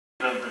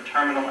the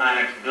Terminal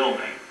Annex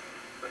building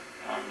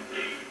on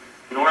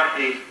the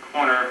northeast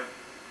corner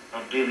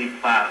of Dealey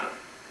Plaza.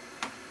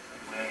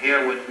 We're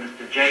here with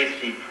Mr.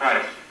 J.C.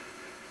 Price,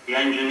 the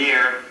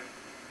engineer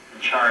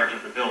in charge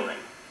of the building.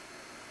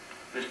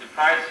 Mr.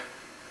 Price,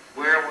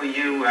 where were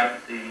you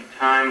at the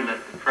time that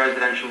the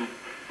presidential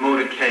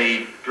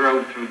motorcade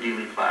drove through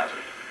Dealey Plaza?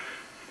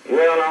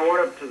 Well, I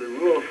went up to the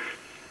roof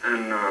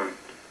and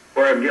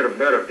where I could get a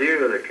better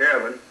view of the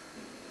cabin.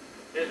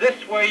 Is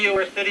this where you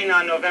were sitting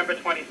on November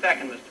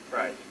 22nd, Mr.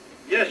 Price?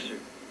 Yes, sir.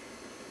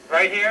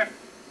 Right here?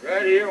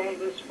 Right here on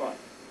this spot.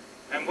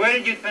 And where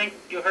did you think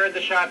you heard the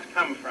shots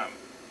come from?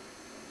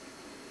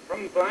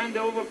 From behind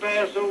the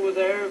overpass over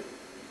there,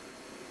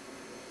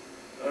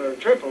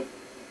 triple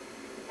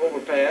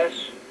overpass.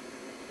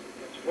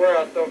 That's where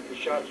I thought the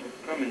shots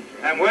were coming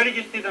from. And where did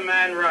you see the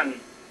man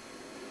run?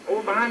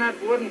 Over behind that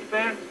wooden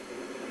fence,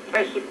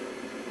 past the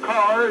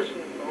cars,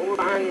 and over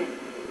behind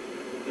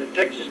the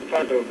Texas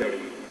Plateau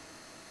building.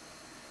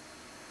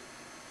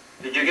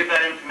 Did you give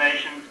that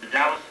information to the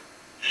Dallas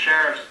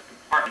Sheriff's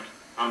Department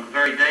on the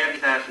very day of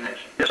the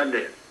assassination? Yes, I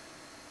did.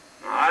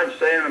 I'd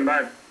say in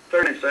about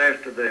 30 minutes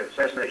after the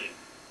assassination.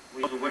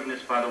 We was a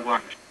witness by the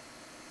watch.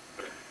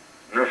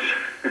 No,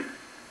 sir.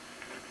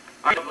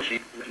 I took the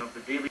sheet of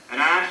the dealer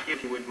and asked you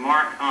if you would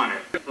mark on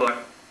it where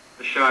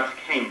the shots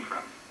came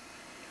from.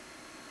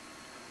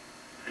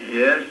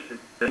 Yes.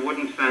 The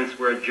wooden fence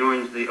where it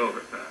joins the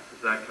overpass.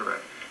 Is that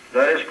correct?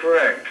 That is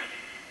correct.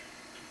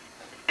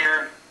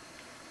 Here,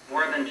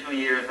 more than 2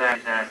 years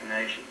after the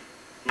assassination.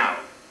 Now,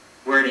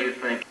 where do you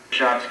think the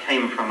shots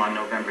came from on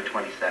November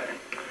 22nd?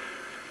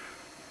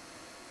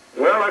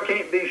 Well, I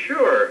can't be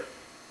sure.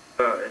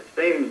 It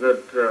seems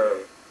that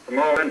from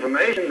all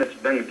information that's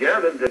been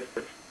gathered that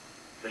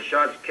the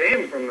shots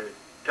came from the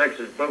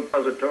Texas Boat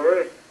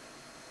Depository,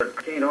 but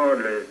I can't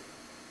hardly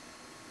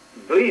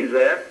believe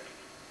that.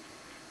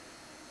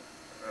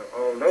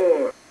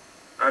 Although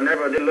I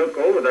never did look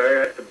over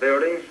there at the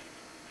building,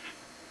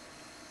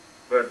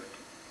 but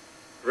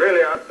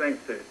really I think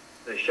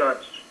the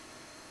shots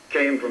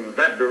came from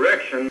that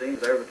direction.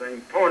 Seems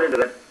everything pointed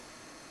to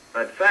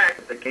that fact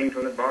that they came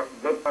from the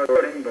book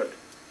building, but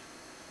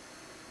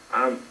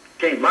I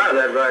can't buy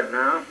that right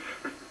now.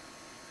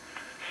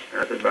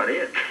 That's about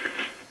it.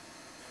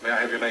 May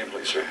I have your name,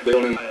 please, sir?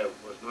 I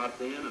was not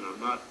then, and I'm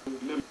not.